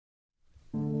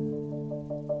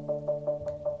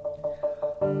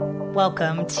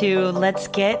Welcome to Let's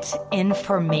Get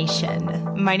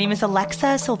Information. My name is Alexa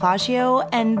Silvaggio,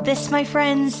 and this, my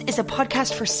friends, is a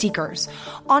podcast for seekers,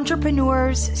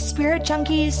 entrepreneurs, spirit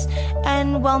junkies,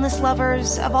 and wellness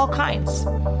lovers of all kinds.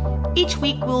 Each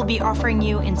week, we'll be offering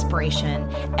you inspiration,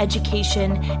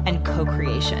 education, and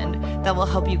co-creation that will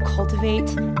help you cultivate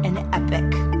an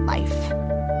epic life.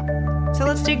 So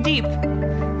let's dig deep,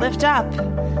 lift up,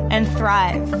 and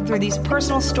thrive through these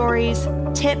personal stories,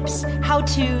 tips,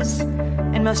 how-tos,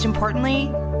 and most importantly,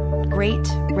 great,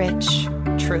 rich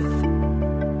truth.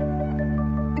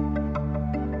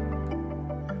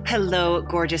 Hello,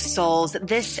 gorgeous souls.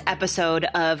 This episode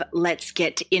of Let's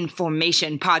Get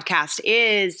Information podcast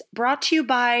is brought to you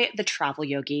by the Travel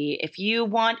Yogi. If you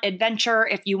want adventure,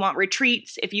 if you want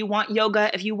retreats, if you want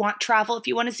yoga, if you want travel, if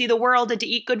you want to see the world and to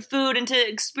eat good food and to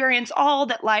experience all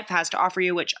that life has to offer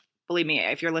you, which, believe me,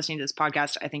 if you're listening to this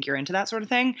podcast, I think you're into that sort of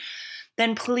thing,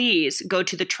 then please go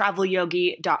to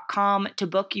thetravelyogi.com to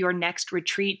book your next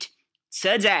retreat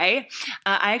today.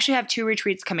 I actually have 2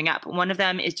 retreats coming up. One of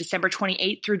them is December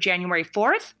 28th through January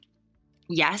 4th.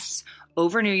 Yes,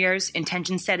 over New Year's,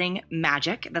 intention setting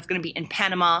magic. That's going to be in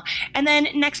Panama. And then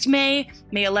next May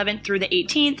 11th through the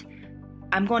 18th,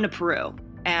 I'm going to Peru.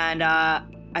 And I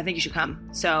think you should come.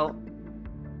 So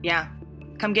yeah,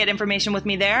 come get information with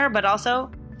me there. But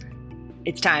also,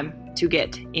 it's time to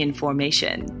get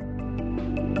information.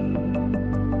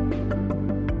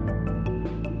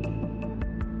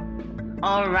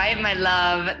 All right, my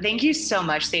love. Thank you so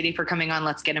much, Sadie, for coming on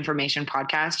Let's Get Information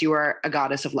podcast. You are a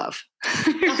goddess of love.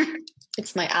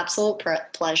 It's my absolute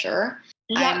pleasure.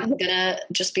 Yeah. I'm going to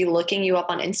just be looking you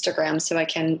up on Instagram so I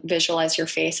can visualize your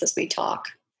face as we talk.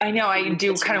 I know. I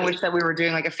do kind of wish that we were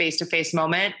doing like a face-to-face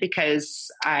moment because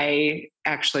I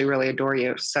actually really adore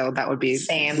you. So that would be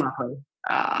same. Lovely.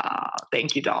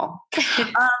 Thank you, doll.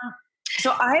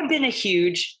 So I've been a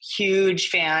huge, huge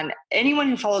fan. Anyone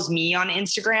who follows me on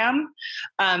Instagram,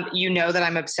 you know that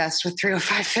I'm obsessed with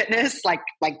 305 Fitness, like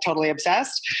totally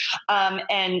obsessed.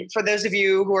 And for those of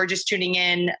you who are just tuning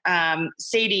in,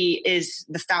 Sadie is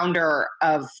the founder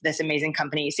of this amazing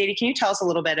company. Sadie, can you tell us a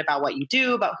little bit about what you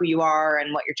do, about who you are,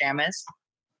 and what your jam is?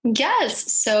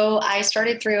 Yes. So I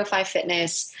started 305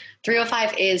 Fitness.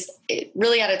 305 is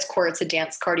really at its core, it's a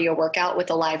dance cardio workout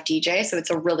with a live DJ. So it's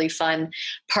a really fun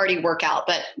party workout,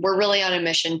 but we're really on a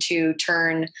mission to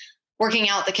turn working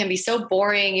out that can be so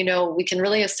boring. You know, we can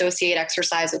really associate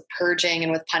exercise with purging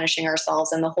and with punishing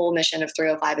ourselves. And the whole mission of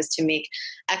 305 is to make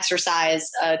exercise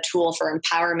a tool for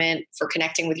empowerment, for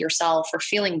connecting with yourself, for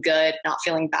feeling good, not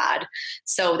feeling bad.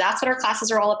 So that's what our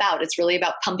classes are all about. It's really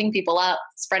about pumping people up,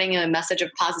 spreading a message of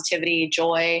positivity,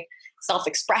 joy,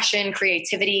 self-expression,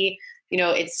 creativity. You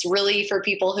know, it's really for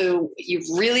people who you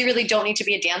really, really don't need to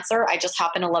be a dancer. I just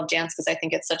happen to love dance because I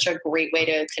think it's such a great way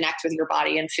to connect with your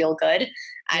body and feel good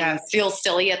and feel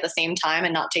silly at the same time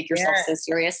and not take yourself so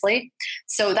seriously.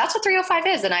 So that's what 305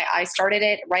 is. And I started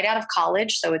it right out of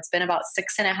college. So it's been about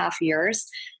 6.5 years.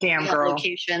 Damn, girl.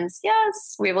 Locations.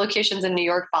 Yes. We have locations in New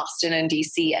York, Boston, and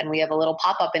DC, and we have a little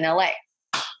pop-up in LA.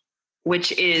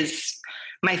 Which is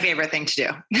my favorite thing to do.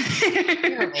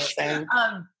 You're amazing.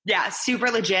 Yeah,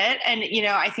 super legit. And, you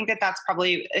know, I think that that's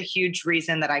probably a huge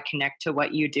reason that I connect to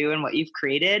what you do and what you've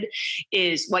created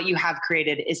is what you have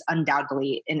created is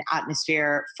undoubtedly an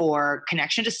atmosphere for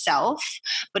connection to self,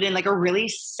 but in like a really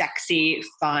sexy,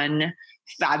 fun,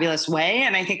 fabulous way.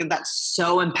 And I think that that's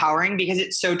so empowering because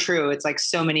it's so true. It's like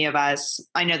so many of us,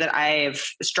 I know that I've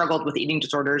struggled with eating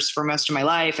disorders for most of my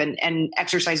life and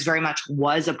exercise very much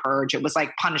was a purge. It was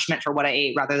like punishment for what I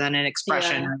ate rather than an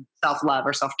expression of self-love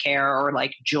or self-care or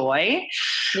like joy.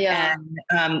 Yeah.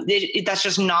 And that's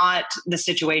just not the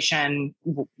situation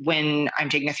when I'm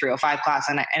taking a 305 class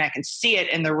and I can see it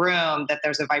in the room that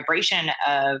there's a vibration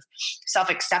of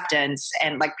self-acceptance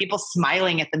and like people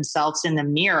smiling at themselves in the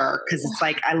mirror because it's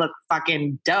like, I look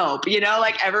fucking dope, you know,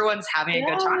 like everyone's having a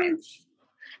good time.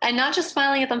 And not just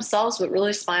smiling at themselves, but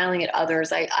really smiling at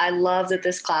others. I love that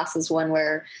this class is one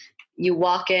where you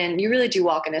walk in, you really do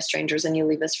walk in as strangers and you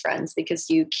leave as friends because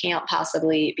you can't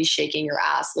possibly be shaking your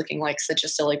ass looking like such a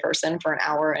silly person for an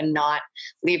hour and not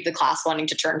leave the class wanting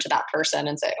to turn to that person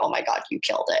and say, oh my God, you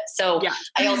killed it. So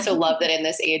I also love that in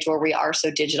this age where we are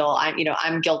so digital,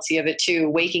 I'm guilty of it too.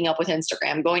 Waking up with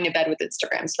Instagram, going to bed with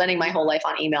Instagram, spending my whole life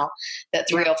on email, that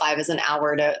 305 is an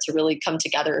hour to really come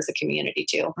together as a community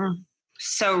too.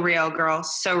 So real, girl.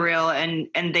 So real. And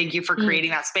thank you for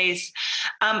creating that space.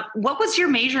 What was your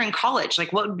major in college?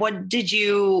 Like what did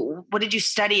you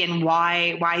study and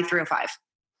why 305?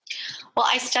 Well,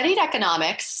 I studied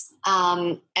economics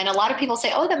And a lot of people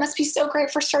say, oh, that must be so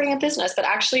great for starting a business. But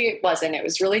actually it wasn't. It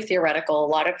was really theoretical, a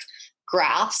lot of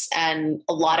graphs and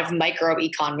a lot of micro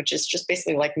econ, which is just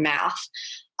basically like math.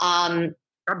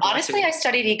 Honestly, I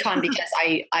studied econ because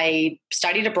I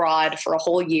studied abroad for a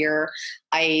whole year.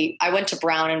 I went to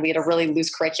Brown and we had a really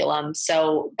loose curriculum.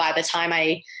 So by the time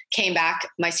I came back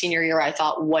my senior year, I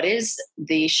thought, what is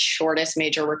the shortest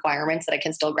major requirements that I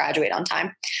can still graduate on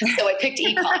time? So I picked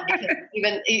econ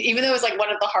because even though it was like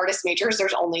one of the hardest majors,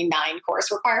 there's only 9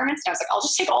 course requirements. And I was like, I'll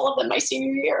just take all of them my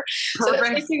senior year. Perfect. So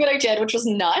that's basically what I did, which was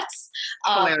nuts.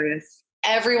 Hilarious.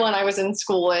 Everyone I was in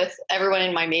school with, everyone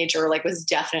in my major, like was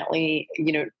definitely,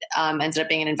 ended up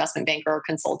being an investment banker or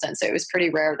consultant. So it was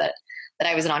pretty rare that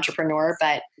I was an entrepreneur.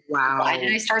 But wow. Why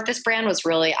did I start this brand was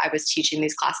really, I was teaching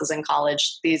these classes in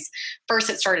college. First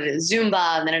it started as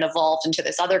Zumba and then it evolved into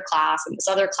this other class and this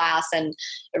other class. And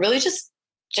it really just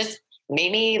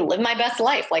made me live my best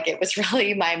life. Like it was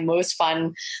really my most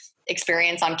fun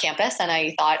experience on campus. And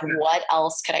I thought, what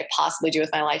else could I possibly do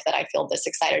with my life that I feel this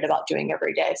excited about doing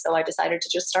every day? So I decided to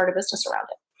just start a business around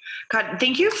it. God,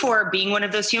 thank you for being one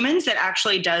of those humans that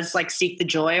actually does like seek the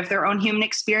joy of their own human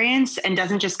experience and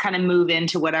doesn't just kind of move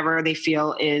into whatever they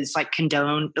feel is like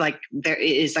condoned, like there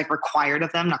is like required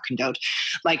of them, not condoned,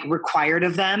 like required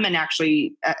of them, and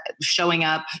actually showing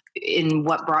up in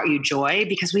what brought you joy,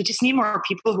 because we just need more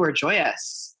people who are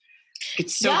joyous.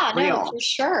 It's so real. No,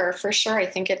 for sure. I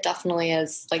think it definitely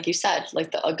is, like you said,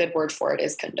 like a good word for it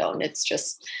is condone. It's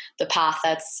just the path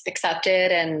that's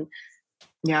accepted, and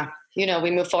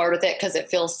we move forward with it because it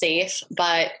feels safe.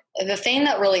 But the thing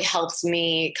that really helps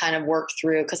me kind of work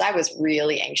through, because I was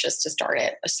really anxious to start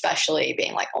it, especially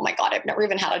being like, oh my God, I've never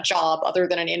even had a job other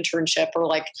than an internship or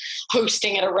like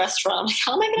hosting at a restaurant. Like,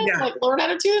 how am I going to like learn how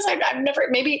to do this?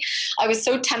 Maybe I was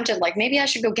so tempted, like maybe I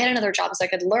should go get another job so I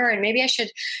could learn. Maybe I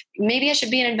should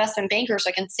be an investment banker so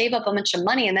I can save up a bunch of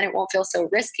money and then it won't feel so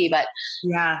risky. But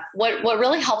what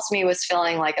really helps me was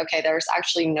feeling like, okay, there's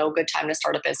actually no good time to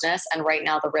start a business. And right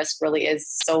now the risk really is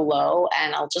so low,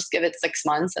 and I'll just give it 6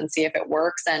 months and see if it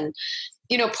works. And,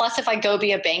 plus if I go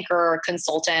be a banker or a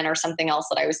consultant or something else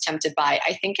that I was tempted by,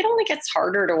 I think it only gets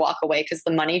harder to walk away because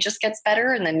the money just gets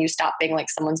better. And then you stop being like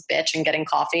someone's bitch and getting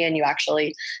coffee, and you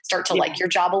actually start to like your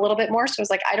job a little bit more. So I was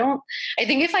like, I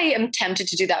think if I am tempted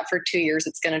to do that for 2 years,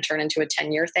 it's going to turn into a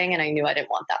 10-year thing. And I knew I didn't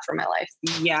want that for my life.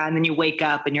 Yeah. And then you wake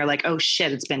up and you're like, oh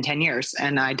shit, it's been 10 years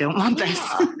and I don't want this.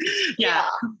 Yeah.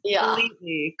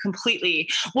 Completely.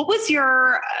 What was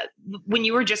your, when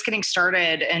you were just getting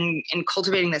started and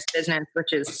cultivating this business,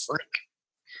 which is like,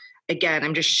 again,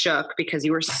 I'm just shook because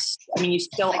you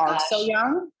still are so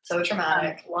young. So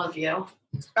dramatic. Love you.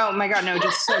 Oh my God. No,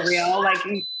 just so real. Like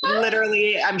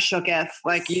literally I'm shooketh.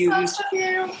 Like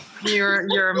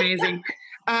you're amazing.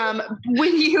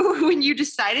 When you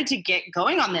decided to get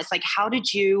going on this, like, how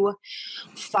did you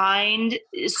find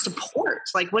support?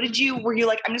 Like, were you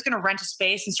like, I'm just going to rent a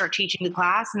space and start teaching the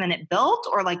class and then it built?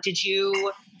 Or like,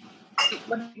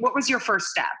 what was your first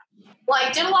step? Well,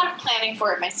 I did a lot of planning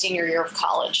for it my senior year of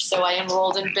college. So I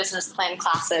enrolled in business plan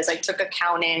classes. I took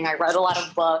accounting. I read a lot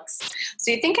of books.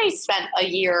 So you think I spent a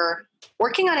year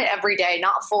working on it every day,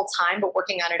 not full time, but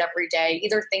working on it every day,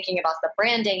 either thinking about the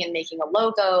branding and making a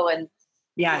logo and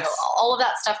all of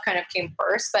that stuff kind of came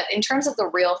first. But in terms of the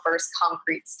real first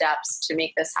concrete steps to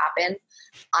make this happen,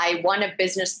 I won a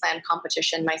business plan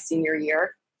competition my senior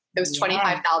year. It was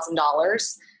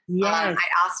 $25,000. I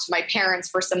asked my parents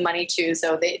for some money too.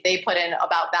 So they put in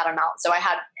about that amount. So I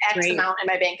had X amount in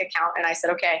my bank account, and I said,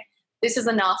 okay, this is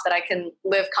enough that I can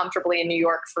live comfortably in New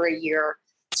York for a year,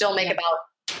 still make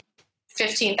about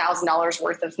 $15,000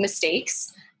 worth of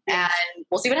mistakes, and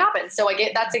we'll see what happens. So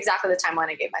that's exactly the timeline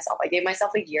I gave myself. I gave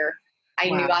myself a year. I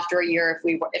knew after a year,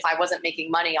 if I wasn't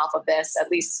making money off of this, at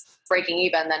least breaking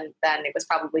even, then it was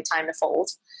probably time to fold.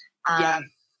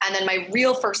 And then my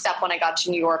real first step when I got to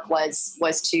New York was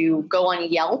to go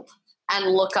on Yelp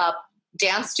and look up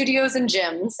dance studios and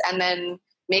gyms, and then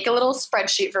make a little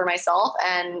spreadsheet for myself.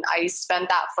 And I spent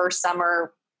that first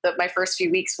summer, my first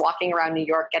few weeks walking around New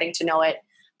York, getting to know it,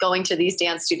 going to these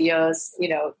dance studios,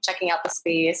 checking out the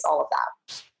space, all of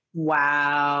that.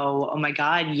 Wow. Oh my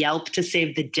God. Yelp to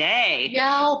save the day.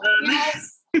 Yelp.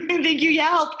 Yes. Thank you,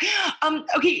 Yelp.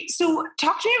 Okay, so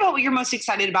talk to me about what you're most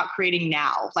excited about creating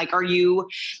now. Like, are you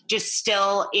just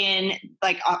still in,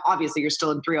 like, obviously you're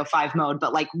still in 305 mode,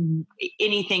 but like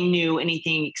anything new,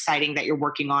 anything exciting that you're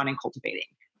working on and cultivating?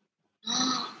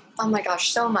 Oh my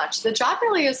gosh, so much. The job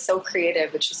really is so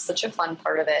creative, which is such a fun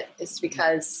part of it, is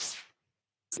because,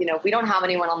 we don't have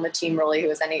anyone on the team really who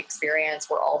has any experience.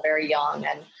 We're all very young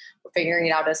and we're figuring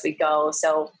it out as we go.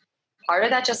 So part of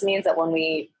that just means that when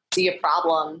we see a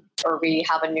problem, or we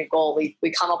have a new goal,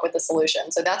 we come up with a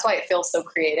solution. So that's why it feels so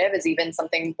creative, is even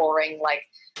something boring like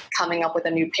coming up with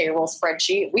a new payroll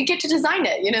spreadsheet. We get to design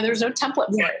it. There's no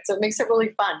template for it. So it makes it really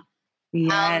fun.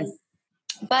 Yes.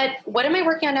 But what am I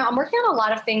working on now? I'm working on a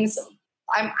lot of things.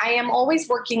 I am always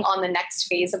working on the next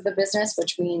phase of the business,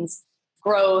 which means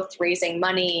growth, raising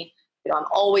money. I'm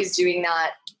always doing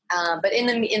that. But in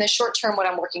the short term, what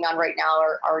I'm working on right now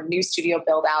are new studio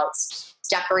build outs,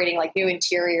 decorating like new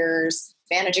interiors,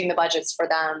 managing the budgets for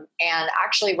them. And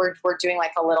actually we're doing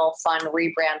like a little fun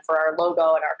rebrand for our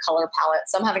logo and our color palette.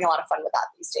 So I'm having a lot of fun with that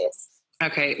these days.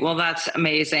 Okay. Well, that's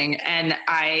amazing. And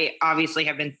I obviously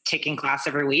have been taking class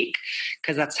every week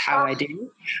because that's how I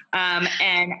do.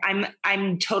 And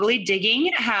I'm totally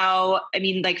digging how,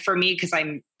 like for me, cause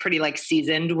I'm pretty like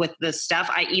seasoned with this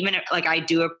stuff. I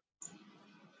do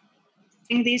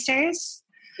these days.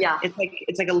 Yeah. It's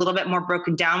like a little bit more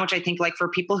broken down, which I think like for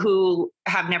people who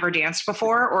have never danced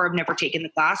before or have never taken the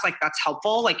class, like that's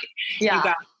helpful. Like you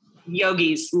got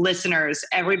yogis, listeners,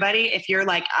 everybody. If you're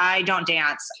like, I don't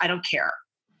dance, I don't care.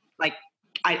 Like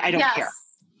I don't care. Yes.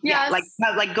 Yeah,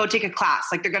 like go take a class.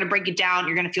 Like they're going to break it down.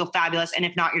 You're going to feel fabulous. And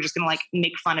if not, you're just going to like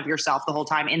make fun of yourself the whole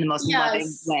time in the most loving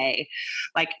way.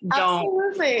 Like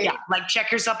like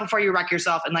check yourself before you wreck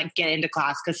yourself and like get into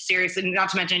class. Cause seriously, not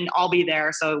to mention I'll be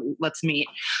there. So let's meet.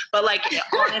 But like,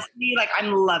 honestly, like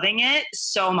I'm loving it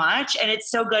so much. And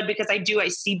it's so good because I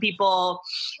see people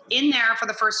in there for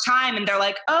the first time and they're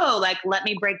like, oh, like, let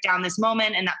me break down this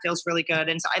moment. And that feels really good.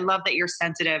 And so I love that you're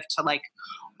sensitive to like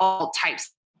all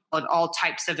types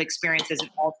of experiences and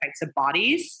all types of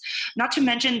bodies, not to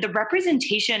mention the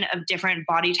representation of different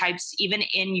body types, even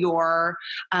in your,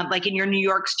 like in your New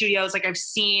York studios. Like I've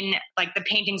seen like the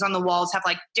paintings on the walls have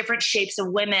like different shapes of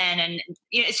women. And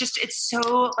it's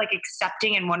so like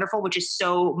accepting and wonderful, which is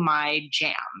so my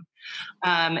jam.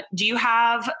 I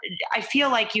feel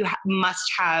like you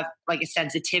must have like a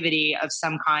sensitivity of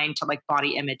some kind to like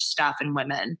body image stuff in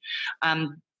women.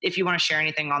 If you want to share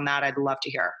anything on that, I'd love to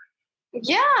hear.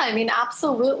 Yeah,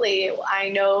 absolutely. I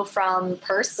know from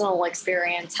personal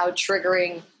experience how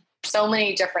triggering so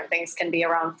many different things can be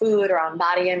around food, around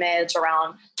body image,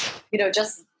 around,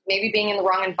 just maybe being in the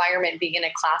wrong environment, being in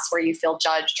a class where you feel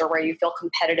judged or where you feel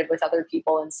competitive with other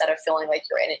people instead of feeling like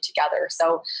you're in it together.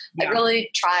 So I really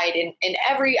tried in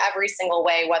every single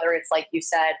way, whether it's like you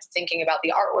said, thinking about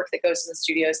the artwork that goes in the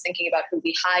studios, thinking about who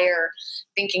we hire,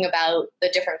 thinking about the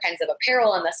different kinds of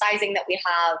apparel and the sizing that we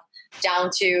have, down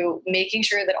to making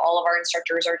sure that all of our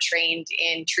instructors are trained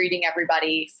in treating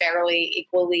everybody fairly,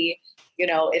 equally.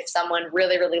 If someone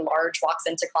really, really large walks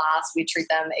into class, we treat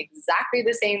them exactly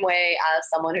the same way as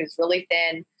someone who's really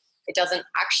thin. It doesn't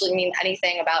actually mean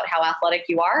anything about how athletic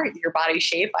you are, your body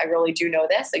shape. I really do know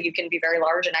this. So you can be very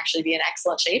large and actually be in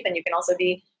excellent shape. And you can also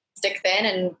be stick thin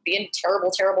and be in terrible,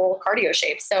 terrible cardio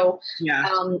shape. So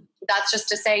that's just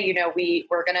to say,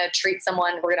 we're going to treat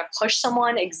someone, we're going to push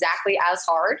someone exactly as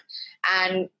hard.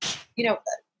 And,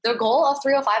 the goal of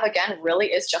 305 again, really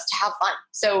is just to have fun.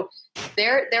 So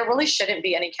there really shouldn't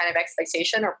be any kind of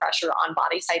expectation or pressure on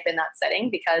body type in that setting,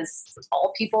 because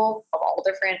all people of all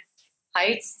different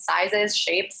heights, sizes,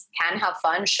 shapes can have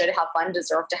fun, should have fun,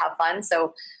 deserve to have fun.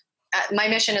 So my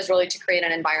mission is really to create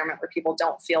an environment where people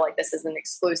don't feel like this is an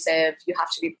exclusive. You have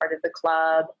to be part of the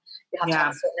club. You have to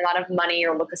have a certain amount of money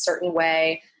or look a certain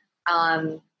way.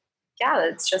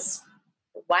 It's just,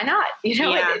 why not?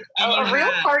 A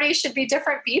real party should be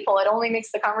different people. It only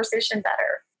makes the conversation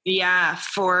better. Yeah,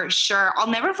 for sure. I'll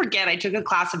never forget. I took a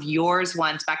class of yours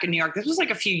once back in New York. This was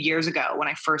like a few years ago when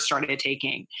I first started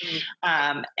taking.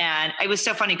 And it was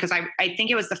so funny because I think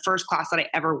it was the first class that I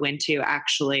ever went to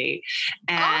actually.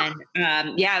 And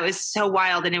it was so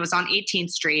wild. And it was on 18th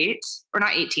Street or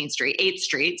not 18th Street, 8th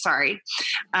Street. Sorry.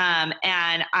 And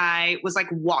I was like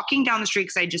walking down the street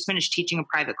because I just finished teaching a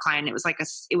private client.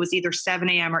 It was either 7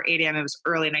 a.m. or 8 a.m. It was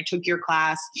early. And I took your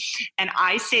class. And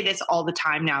I say this all the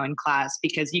time now in class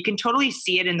because you can totally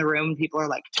see it in the room. People are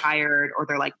like tired or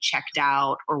they're like checked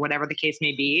out or whatever the case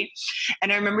may be. And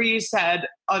I remember you said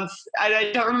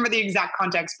I don't remember the exact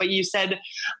context, but you said,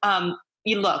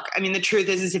 the truth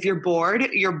is if you're bored,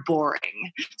 you're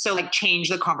boring. So like change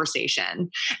the conversation.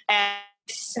 And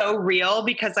it's so real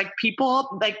because like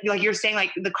people, like you're saying,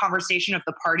 like the conversation of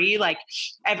the party, like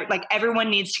everyone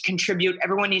needs to contribute.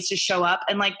 Everyone needs to show up.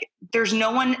 And like, there's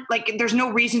no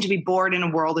reason to be bored in a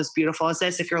world as beautiful as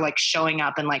this if you're like showing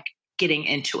up and like getting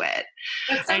into it.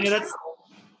 I know that's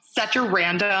such a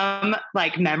random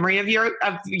like memory of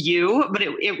you, but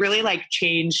it really like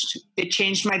changed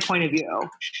my point of view.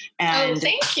 And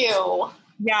thank you.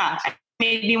 Yeah. It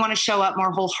made me want to show up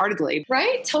more wholeheartedly.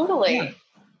 Right. Totally. Yeah.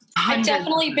 I've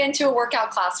definitely been to a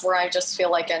workout class where I just feel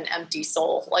like an empty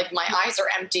soul. Like my eyes are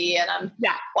empty and I'm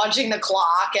watching the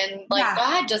clock and like,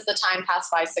 God, does the time pass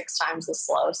by 6 times as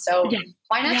slow? So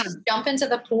why not just jump into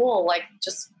the pool? Like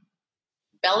just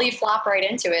belly flop right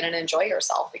into it and enjoy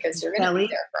yourself because you're going to be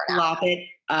there for an hour. Flop it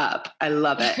up. I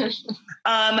love it.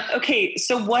 Okay.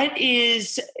 So what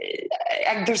is,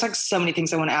 there's like so many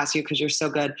things I want to ask you because you're so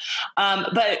good.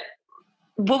 But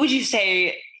what would you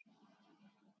say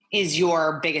is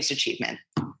your biggest achievement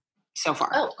so far?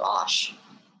 Oh gosh.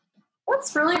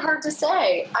 That's really hard to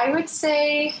say. I would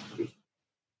say,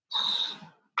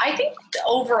 I think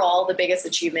overall the biggest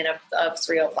achievement of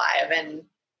 305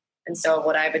 and so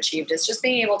what I've achieved is just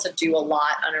being able to do a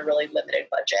lot on a really limited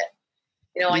budget.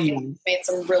 You know, I think we've made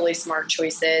some really smart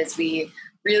choices. We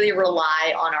really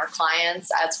rely on our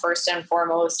clients as first and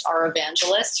foremost our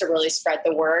evangelists to really spread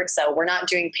the word. So we're not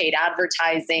doing paid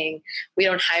advertising. We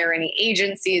don't hire any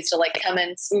agencies to like come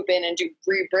and swoop in and do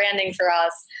rebranding for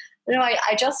us. You know,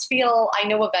 I just feel, I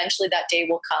know eventually that day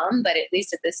will come, but at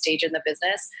least at this stage in the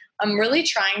business, I'm really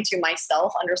trying to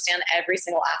myself understand every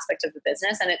single aspect of the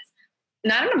business. And it's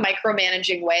not in a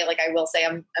micromanaging way. Like I will say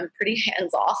I'm pretty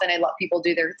hands off and I let people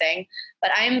do their thing,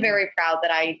 but I am very proud that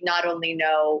I not only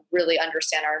really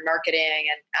understand our marketing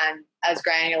and as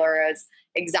granular as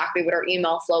exactly what our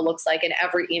email flow looks like in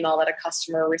every email that a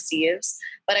customer receives,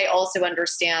 but I also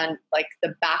understand like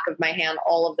the back of my hand,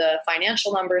 all of the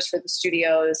financial numbers for the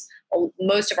studios,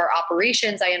 most of our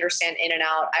operations, I understand in and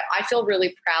out. I feel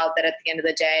really proud that at the end of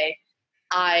the day,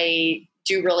 I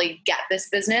do really get this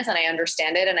business and I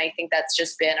understand it. And I think that's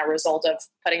just been a result of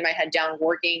putting my head down,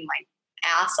 working my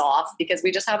ass off because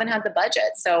we just haven't had the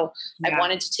budget. So I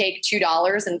wanted to take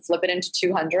 $2 and flip it into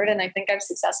 200. And I think I've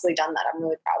successfully done that. I'm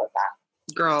really proud of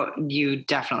that. Girl, you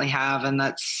definitely have. And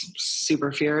that's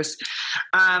super fierce.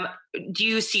 Do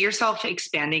you see yourself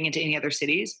expanding into any other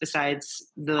cities besides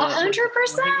the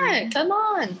 100%? Come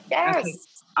on. Yes. Okay.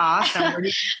 Awesome.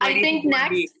 I think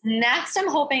next I'm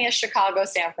hoping is Chicago,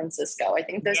 San Francisco. I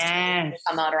think those two will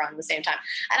come out around the same time.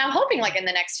 And I'm hoping like in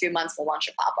the next few months we'll launch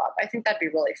a pop-up. I think that'd be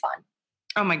really fun.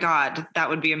 Oh my God, that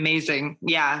would be amazing.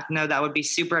 Yeah, no, that would be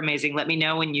super amazing. Let me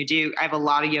know when you do. I have a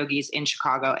lot of yogis in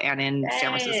Chicago and in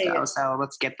San Francisco. So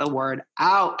let's get the word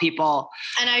out, people.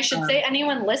 And I should say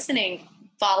anyone listening,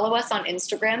 follow us on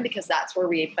Instagram because that's where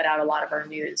we put out a lot of our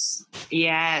news.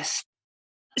 Yes.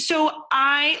 So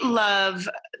I love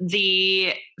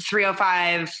the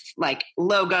 305 like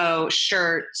logo,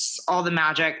 shirts, all the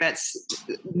magic that's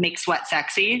make sweat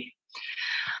sexy.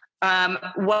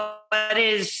 What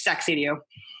is sexy to you?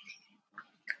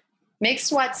 Make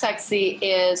sweat sexy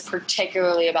is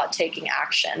particularly about taking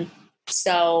action.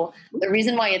 So the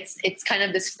reason why it's kind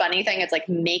of this funny thing, it's like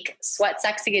make sweat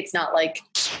sexy. It's not like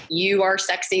you are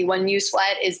sexy when you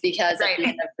sweat is because at the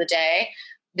end of the day,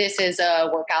 this is a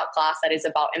workout class that is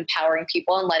about empowering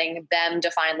people and letting them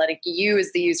define, letting you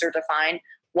as the user define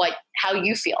how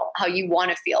you feel, how you want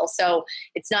to feel. So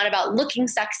it's not about looking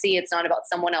sexy. It's not about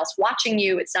someone else watching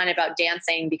you. It's not about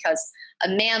dancing because a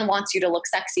man wants you to look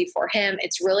sexy for him.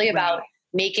 It's really about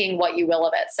making what you will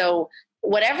of it. So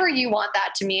whatever you want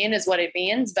that to mean is what it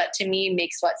means. But to me,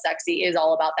 make sweat sexy is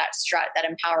all about that strut, that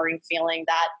empowering feeling,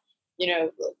 that,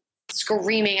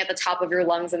 screaming at the top of your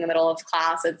lungs in the middle of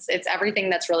class. It's everything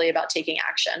that's really about taking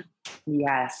action.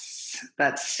 Yes,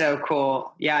 that's so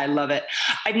cool. Yeah, I love it.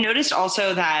 I've noticed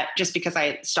also that just because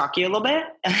I stalk you a little bit,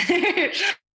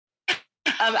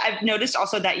 I've noticed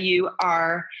also that you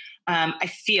are, I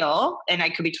feel, and I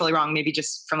could be totally wrong, maybe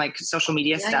just from like social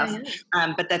media stuff,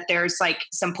 but that there's like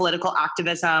some political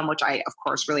activism, which I of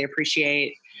course really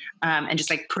appreciate. And just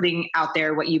like putting out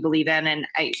there what you believe in. And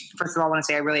I, first of all, want to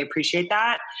say I really appreciate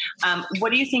that.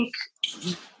 What do you think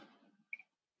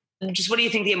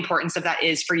the importance of that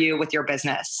is for you with your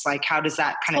business? Like, how does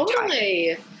that kind of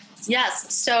tie?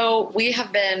 Yes. So we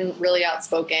have been really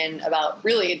outspoken about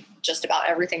really just about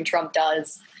everything Trump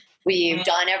does. We've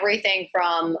done everything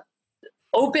from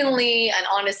openly and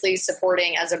honestly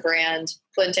supporting as a brand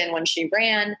Clinton when she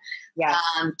ran,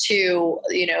 to,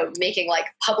 making like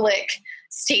public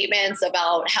statements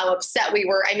about how upset we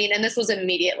were. I mean, and this was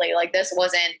immediately, like it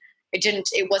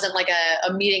wasn't like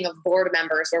a meeting of board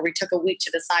members where we took a week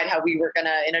to decide how we were going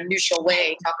to, in a neutral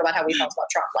way, talk about how we felt about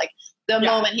Trump. Like the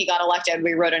moment he got elected,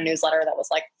 we wrote a newsletter that was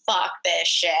like, fuck this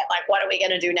shit. Like, what are we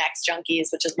going to do next,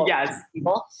 junkies? Which is what we do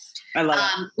people. I love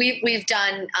it. We've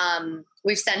done,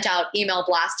 we've sent out email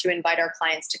blasts to invite our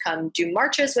clients to come do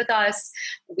marches with us.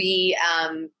 We've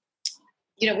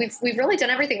really done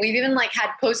everything. We've even like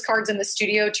had postcards in the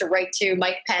studio to write to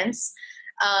Mike Pence.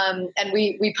 And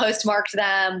we postmarked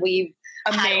them. We've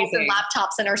had open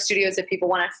laptops in our studios if people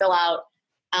want to fill out,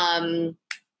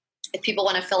 if people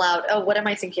want to fill out, oh, what am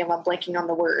I thinking of? I'm blanking on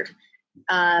the word.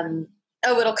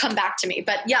 It'll come back to me.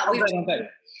 But yeah,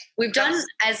 we've done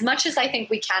as much as I think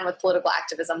we can with political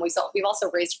activism. We've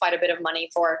also raised quite a bit of money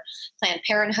for Planned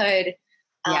Parenthood,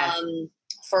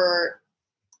 for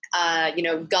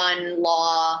gun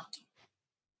law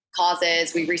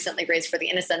causes. We recently raised for the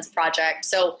Innocence Project.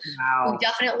 So we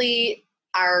definitely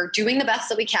are doing the best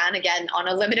that we can, again, on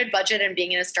a limited budget and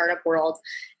being in a startup world.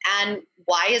 And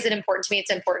why is it important to me?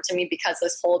 It's important to me because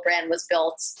this whole brand was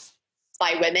built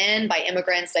by women, by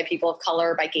immigrants, by people of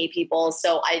color, by gay people.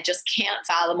 So I just can't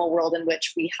fathom a world in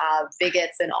which we have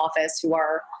bigots in office who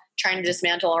are trying to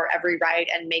dismantle our every right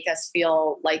and make us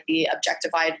feel like the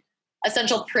objectified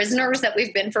essential prisoners that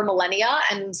we've been for millennia,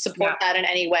 and support that in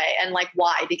any way. And like,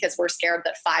 why? Because we're scared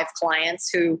that 5 clients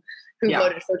who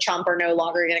voted for Trump are no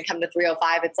longer going to come to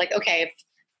 305. It's like, okay,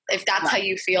 if that's how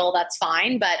you feel, that's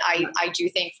fine. But I do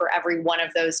think for every one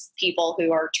of those people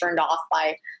who are turned off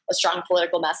by a strong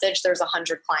political message, there's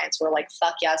 100 clients who are like,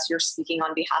 fuck yes, you're speaking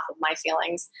on behalf of my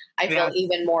feelings. I feel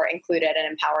even more included and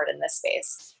empowered in this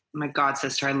space. Oh my God,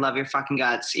 sister, I love your fucking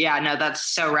guts. Yeah, no, that's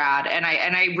so rad. And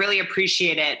I really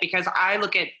appreciate it, because I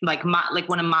look at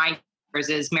one of my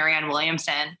is Marianne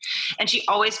Williamson, and she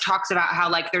always talks about how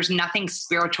like there's nothing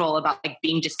spiritual about like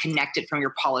being disconnected from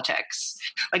your politics.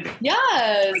 Like,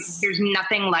 yes, like, there's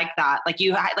nothing like that. Like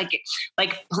you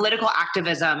like political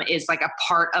activism is like a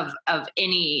part of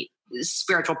any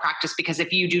spiritual practice, because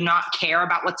if you do not care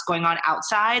about what's going on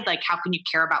outside, like how can you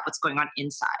care about what's going on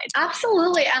inside?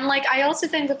 Absolutely. And like I also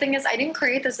think the thing is, I didn't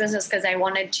create this business because I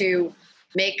wanted to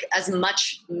make as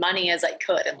much money as I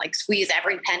could and like squeeze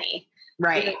every penny.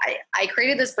 Right. I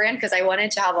created this brand because I wanted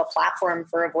to have a platform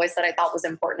for a voice that I thought was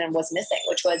important and was missing,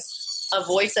 which was a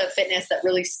voice of fitness that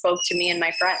really spoke to me and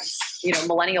my friends,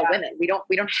 millennial women. We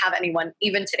don't have anyone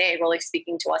even today really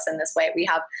speaking to us in this way. We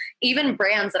have even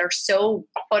brands that are so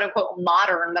quote unquote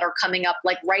modern that are coming up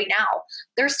like right now.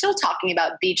 They're still talking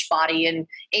about Beachbody and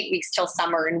 8 weeks till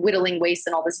summer and whittling waist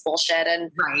and all this bullshit.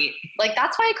 And like,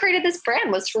 that's why I created this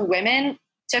brand, was for women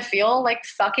to feel like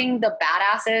fucking the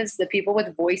badasses, the people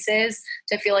with voices,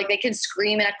 to feel like they can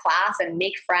scream in a class and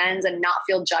make friends and not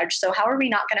feel judged. So how are we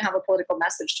not going to have a political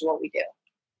message to what we do?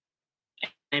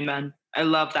 Amen. I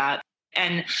love that.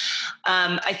 And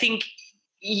I think,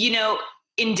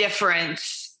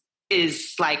 indifference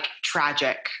is like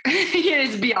tragic. It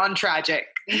is beyond tragic.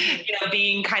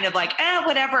 Being kind of like,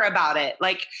 whatever about it.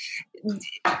 Like,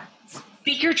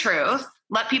 speak your truth.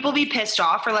 Let people be pissed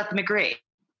off or let them agree.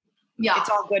 Yeah. It's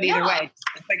all good either way.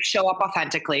 It's like show up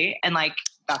authentically, and like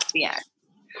that's the end.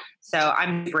 So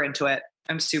I'm super into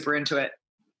it.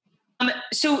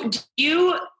 So do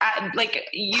you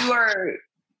you are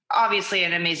obviously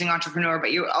an amazing entrepreneur,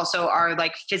 but you also are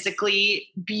like physically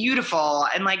beautiful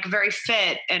and like very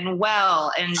fit and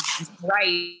well and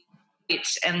bright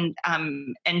and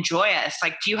joyous.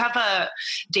 Like, do you have a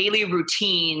daily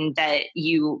routine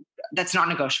that's not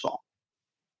negotiable?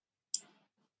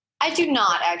 I do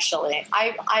not, actually.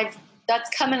 I've that's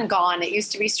come and gone. It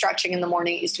used to be stretching in the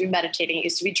morning. It used to be meditating. It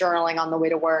used to be journaling on the way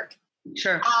to work.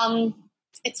 Sure.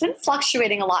 It's been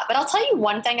fluctuating a lot, but I'll tell you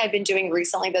one thing I've been doing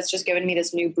recently that's just given me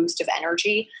this new boost of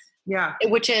energy. Yeah.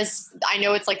 Which is, I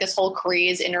know it's like this whole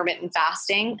craze, intermittent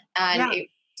fasting, and it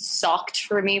sucked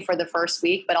for me for the first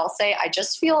week, but I'll say I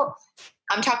just feel,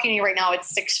 I'm talking to you right now,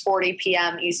 it's 6:40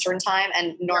 p.m. Eastern time.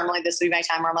 And normally this would be my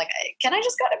time where I'm like, can I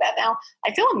just go to bed now?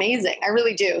 I feel amazing. I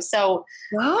really do. So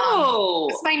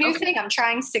it's my new thing. I'm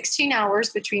trying 16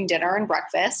 hours between dinner and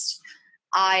breakfast.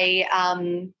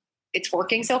 It's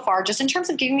working so far just in terms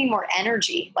of giving me more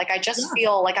energy. Like I just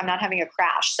feel like I'm not having a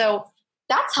crash. So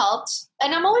that's helped.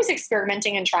 And I'm always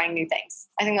experimenting and trying new things.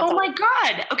 I think that's my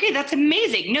God. Okay. That's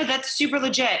amazing. No, that's super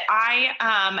legit.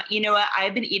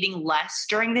 I've been eating less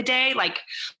during the day, like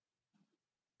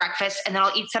breakfast, and then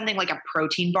I'll eat something like a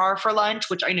protein bar for lunch,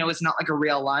 which I know is not like a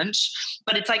real lunch,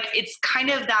 but it's like, it's kind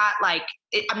of that, like,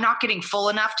 I'm not getting full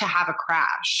enough to have a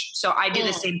crash. So I do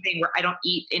the same thing where I don't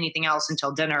eat anything else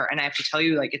until dinner. And I have to tell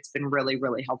you, like, it's been really,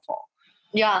 really helpful.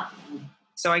 Yeah.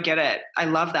 So I get it. I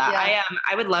love that. Yeah.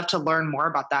 I would love to learn more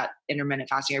about that intermittent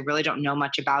fasting. I really don't know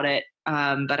much about it.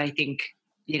 But I think,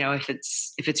 if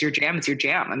it's your jam, it's your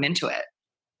jam. I'm into it.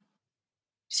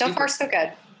 So far, so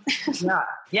good. Yeah.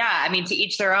 Yeah. I mean, to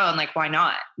each their own, like, why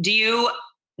not? Do you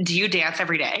dance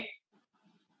every day?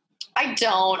 I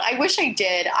don't. I wish I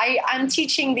did. I'm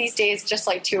teaching these days just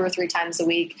like 2 or 3 times a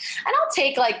week. And I'll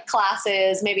take like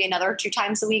classes, maybe another 2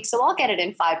 times a week. So I'll get it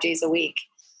in 5 days a week.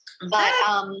 But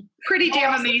pretty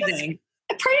damn amazing.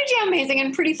 Pretty damn amazing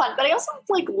and pretty fun. But I also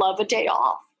like love a day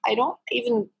off. I don't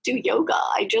even do yoga.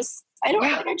 I just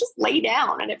lay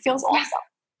down and it feels awesome.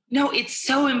 No, it's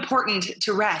so important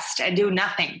to rest and do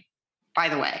nothing, by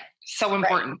the way. So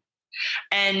important.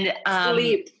 Right. And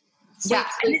sleep.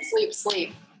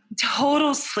 Sleep.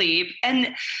 Total sleep.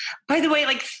 And by the way,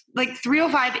 like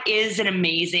 305 is an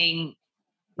amazing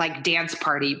like dance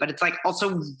party, but it's like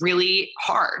also really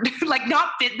hard. Like not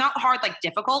hard, like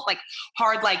difficult, like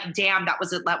hard, like damn, that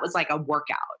was like a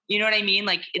workout. You know what I mean?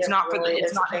 Like it's not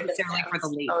necessarily for the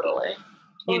lazy. Totally.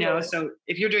 You know, so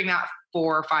if you're doing that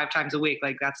 4 or 5 times a week,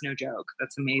 like that's no joke.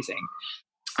 That's amazing.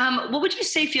 What would you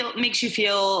say makes you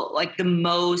feel like the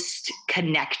most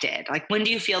connected? Like when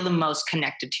do you feel the most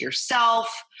connected to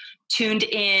yourself, tuned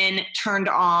in, turned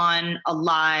on,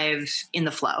 alive, in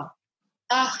the flow?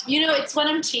 It's when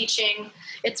I'm teaching.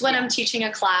 It's when I'm teaching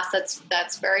a class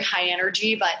that's very high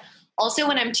energy, but also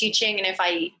when I'm teaching and if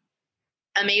I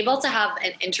am able to have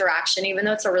an interaction, even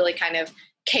though it's a really kind of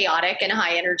chaotic and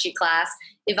high energy class,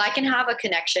 if I can have a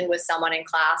connection with someone in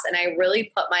class and I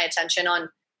really put my attention on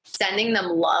sending them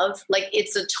love, like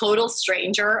it's a total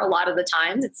stranger a lot of the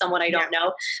times, it's someone I don't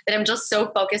know, that I'm just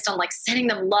so focused on like sending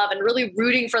them love and really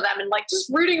rooting for them and like just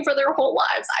rooting for their whole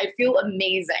lives. I feel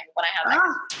amazing when I have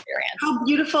that experience. How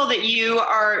beautiful that you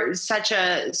are such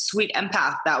a sweet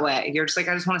empath that way. You're just like,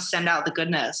 I just want to send out the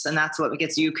goodness, and that's what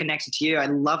gets you connected to you. I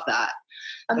love that.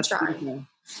 That's trying. Beautiful.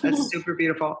 That's super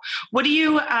beautiful. What do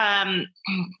you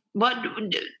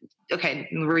okay,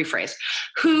 rephrase.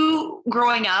 Who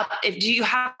growing up, do you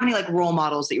have any like role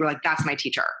models that you were like, that's my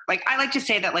teacher? Like, I like to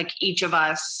say that like each of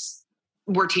us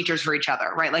were teachers for each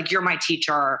other, right? Like you're my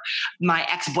teacher, my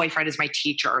ex-boyfriend is my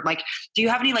teacher. Like, do you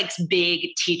have any like big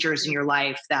teachers in your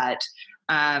life that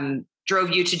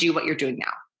drove you to do what you're doing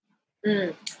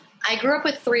now? I grew up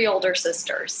with 3 older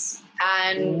sisters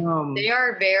and they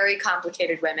are very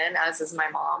complicated women, as is my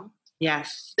mom.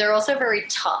 Yes. They're also very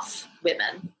tough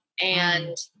women.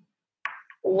 And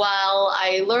while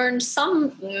I learned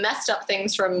some messed up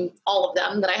things from all of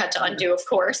them that I had to undo, of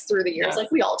course, through the years,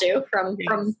 like we all do from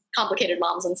complicated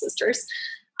moms and sisters,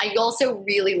 I also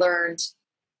really learned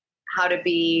how to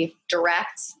be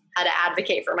direct, how to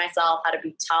advocate for myself, how to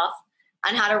be tough,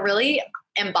 and how to really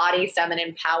embody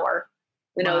feminine power.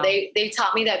 You know, they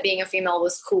taught me that being a female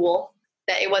was cool,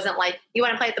 that it wasn't like you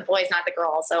want to play with the boys, not the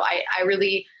girls. So I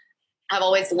really have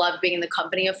always loved being in the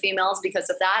company of females because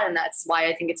of that. And that's why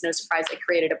I think it's no surprise I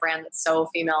created a brand that's so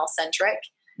female centric.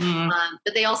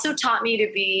 But they also taught me to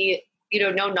be,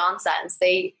 no nonsense.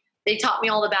 They taught me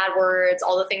all the bad words,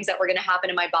 all the things that were going to happen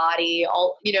in my body,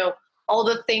 all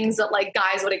the things that like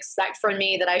guys would expect from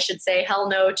me that I should say hell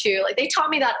no to. Like they taught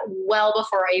me that well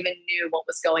before I even knew what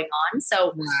was going on.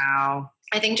 So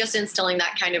I think just instilling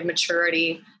that kind of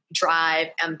maturity, drive,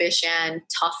 ambition,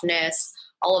 toughness,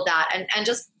 all of that, and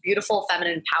just beautiful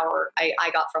feminine power I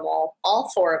got from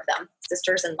all 4 of them,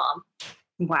 sisters and mom.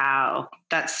 Wow,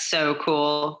 that's so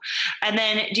cool. And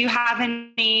then do you have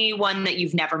anyone that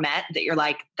you've never met that you're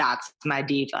like, that's my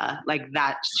diva, like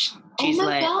that she's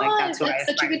lit, God, like that's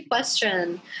such a good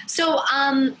question. So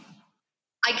I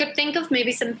could think of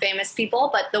maybe some famous people,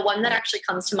 but the one that actually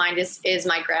comes to mind is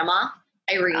my grandma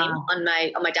Irene on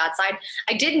my dad's side.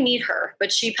 I did meet her,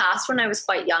 but she passed when I was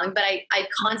quite young, but I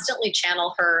constantly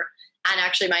channel her. And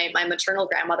actually my maternal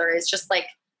grandmother is just like,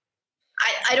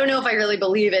 I don't know if I really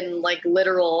believe in like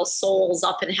literal souls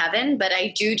up in heaven, but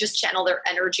I do just channel their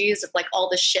energies of like all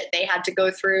the shit they had to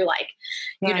go through, like,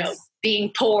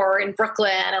 being poor in Brooklyn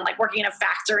and like working in a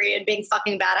factory and being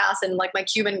fucking badass, and like my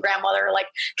Cuban grandmother like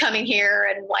coming here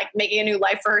and like making a new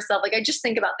life for herself. Like I just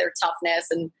think about their toughness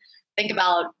and think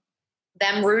about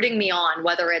them rooting me on,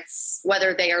 whether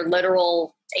they are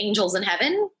literal angels in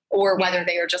heaven or whether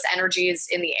they are just energies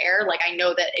in the air. Like I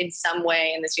know that in some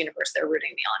way in this universe, they're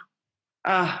rooting me on.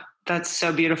 Oh, that's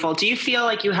so beautiful. Do you feel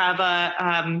like you have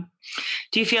a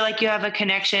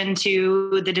connection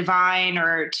to the divine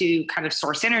or to kind of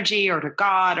source energy or to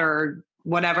God or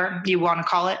whatever you want to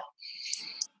call it?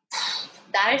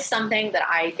 That is something that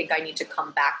I think I need to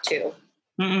come back to.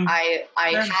 I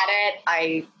had it,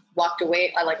 I walked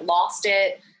away, I like lost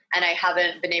it, and I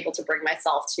haven't been able to bring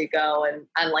myself to go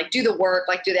and like do the work,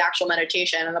 like do the actual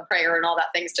meditation and the prayer and all that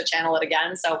things to channel it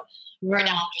again. So right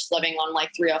now I'm just living on like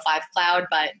 305 cloud,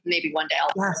 but maybe one day I'll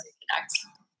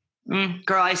connect.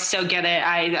 Girl, I so get it.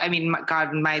 I mean,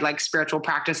 God, my like spiritual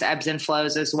practice ebbs and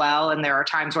flows as well. And there are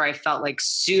times where I felt like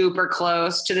super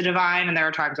close to the divine. And there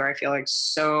are times where I feel like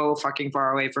so fucking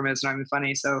far away from it. It's not even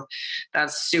funny. So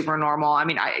that's super normal. I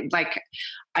mean,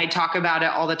 I talk about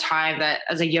it all the time that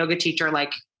as a yoga teacher,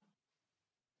 like,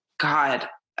 God,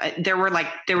 there was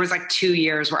like 2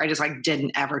 years where I just like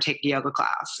didn't ever take a yoga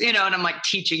class, and I'm like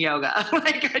teaching yoga.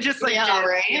 Like I just like, yeah,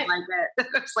 right. Like it.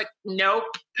 It's like, nope,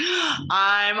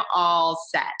 I'm all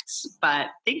set, but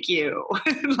thank you.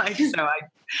 Like, so I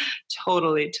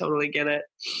totally get it.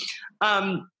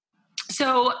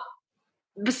 So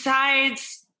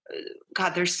besides, God,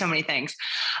 there's so many things.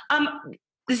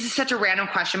 This is such a random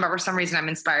question, but for some reason I'm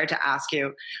inspired to ask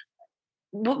you,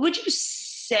 what would you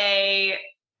say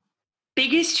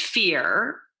biggest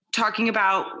fear, talking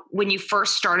about when you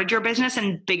first started your business,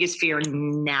 and biggest fear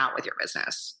now with your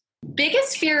business?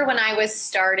 Biggest fear when I was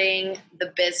starting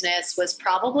the business was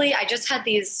probably, I just had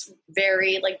these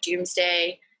very like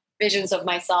doomsday visions of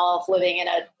myself living in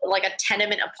a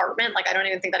tenement apartment. Like, I don't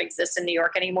even think that exists in New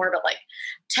York anymore, but like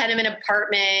tenement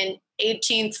apartment,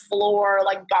 18th floor,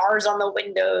 like bars on the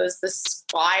windows, the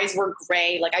skies were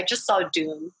gray. Like, I just saw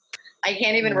doom. I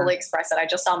can't even really express it. I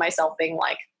just saw myself being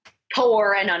like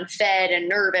poor and unfed and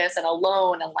nervous and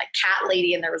alone and like cat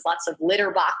lady. And there was lots of litter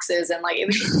boxes and like, it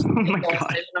was just a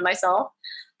vision of myself.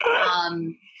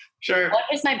 Sure. What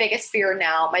is my biggest fear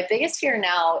now? My biggest fear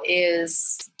now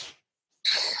is,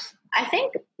 I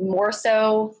think more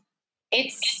so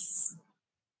it's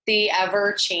the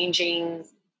ever changing,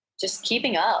 just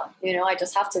keeping up, I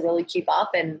just have to really keep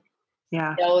up and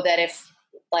know that if,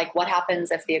 like, what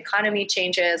happens if the economy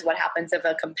changes? What happens if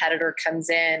a competitor comes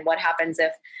in? What happens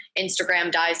if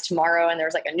Instagram dies tomorrow and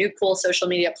there's like a new cool social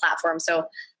media platform? So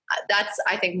that's,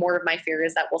 I think, more of my fear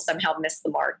is that we'll somehow miss the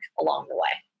mark along the way.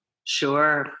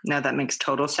 Sure. No, that makes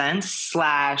total sense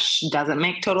 / doesn't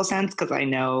make total sense because I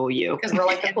know you. Because we're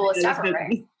like the coolest ever,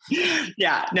 right?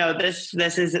 Yeah. No, this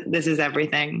is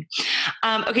everything.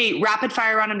 Okay, rapid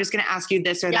fire round. I'm just going to ask you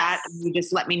this or that. And you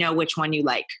just let me know which one you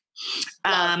like.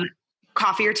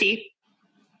 Coffee or tea?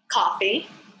 Coffee.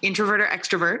 Introvert or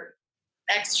extrovert?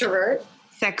 Extrovert.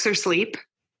 Sex or sleep?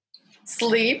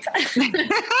 Sleep.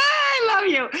 I love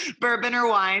you. Bourbon or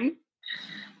wine?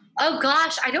 Oh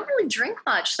gosh, I don't really drink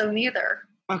much, so neither.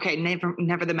 Okay,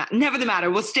 never the matter.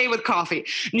 We'll stay with coffee.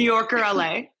 New York or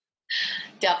LA?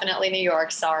 Definitely New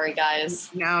York. Sorry,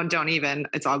 guys. No, don't even.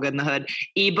 It's all good in the hood.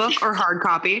 Ebook or hard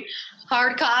copy?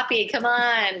 Hard copy. Come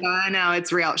on. I know,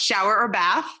 it's real. Shower or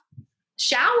bath?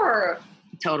 Shower.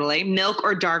 Totally. Milk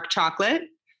or dark chocolate?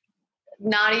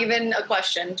 Not even a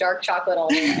question. Dark chocolate all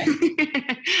the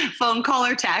way. Phone call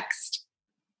or text?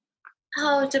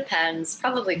 Oh, it depends.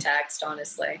 Probably text,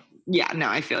 honestly. Yeah, no,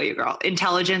 I feel you, girl.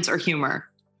 Intelligence or humor?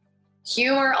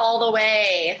 Humor all the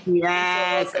way.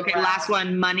 Yes. Okay, last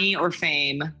one. Money or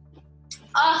fame?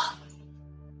 Oh,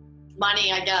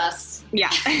 money, I guess. Yeah.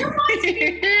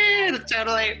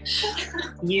 Totally.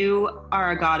 You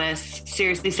are a goddess.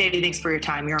 Seriously, Sadie, thanks for your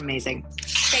time. You're amazing.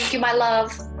 Thank you, my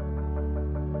love.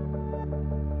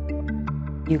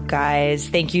 You guys,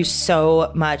 thank you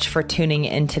so much for tuning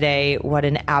in today. What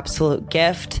an absolute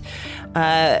gift.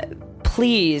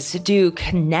 Please do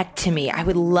connect to me. I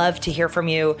would love to hear from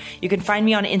you. You can find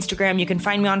me on Instagram. You can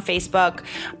find me on Facebook,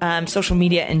 social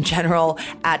media in general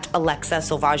at Alexa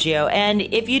Silvaggio. And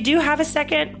if you do have a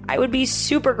second, I would be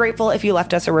super grateful if you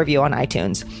left us a review on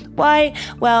iTunes. Why?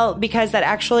 Well, because that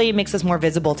actually makes us more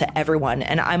visible to everyone.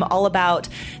 And I'm all about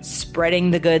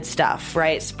spreading the good stuff,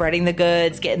 right? Spreading the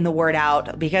goods, getting the word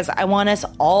out, because I want us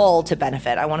all to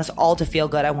benefit. I want us all to feel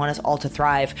good. I want us all to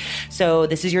thrive. So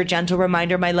this is your gentle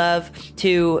reminder, my love,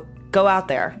 to go out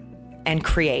there and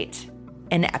create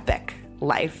an epic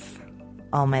life.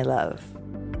 All my love.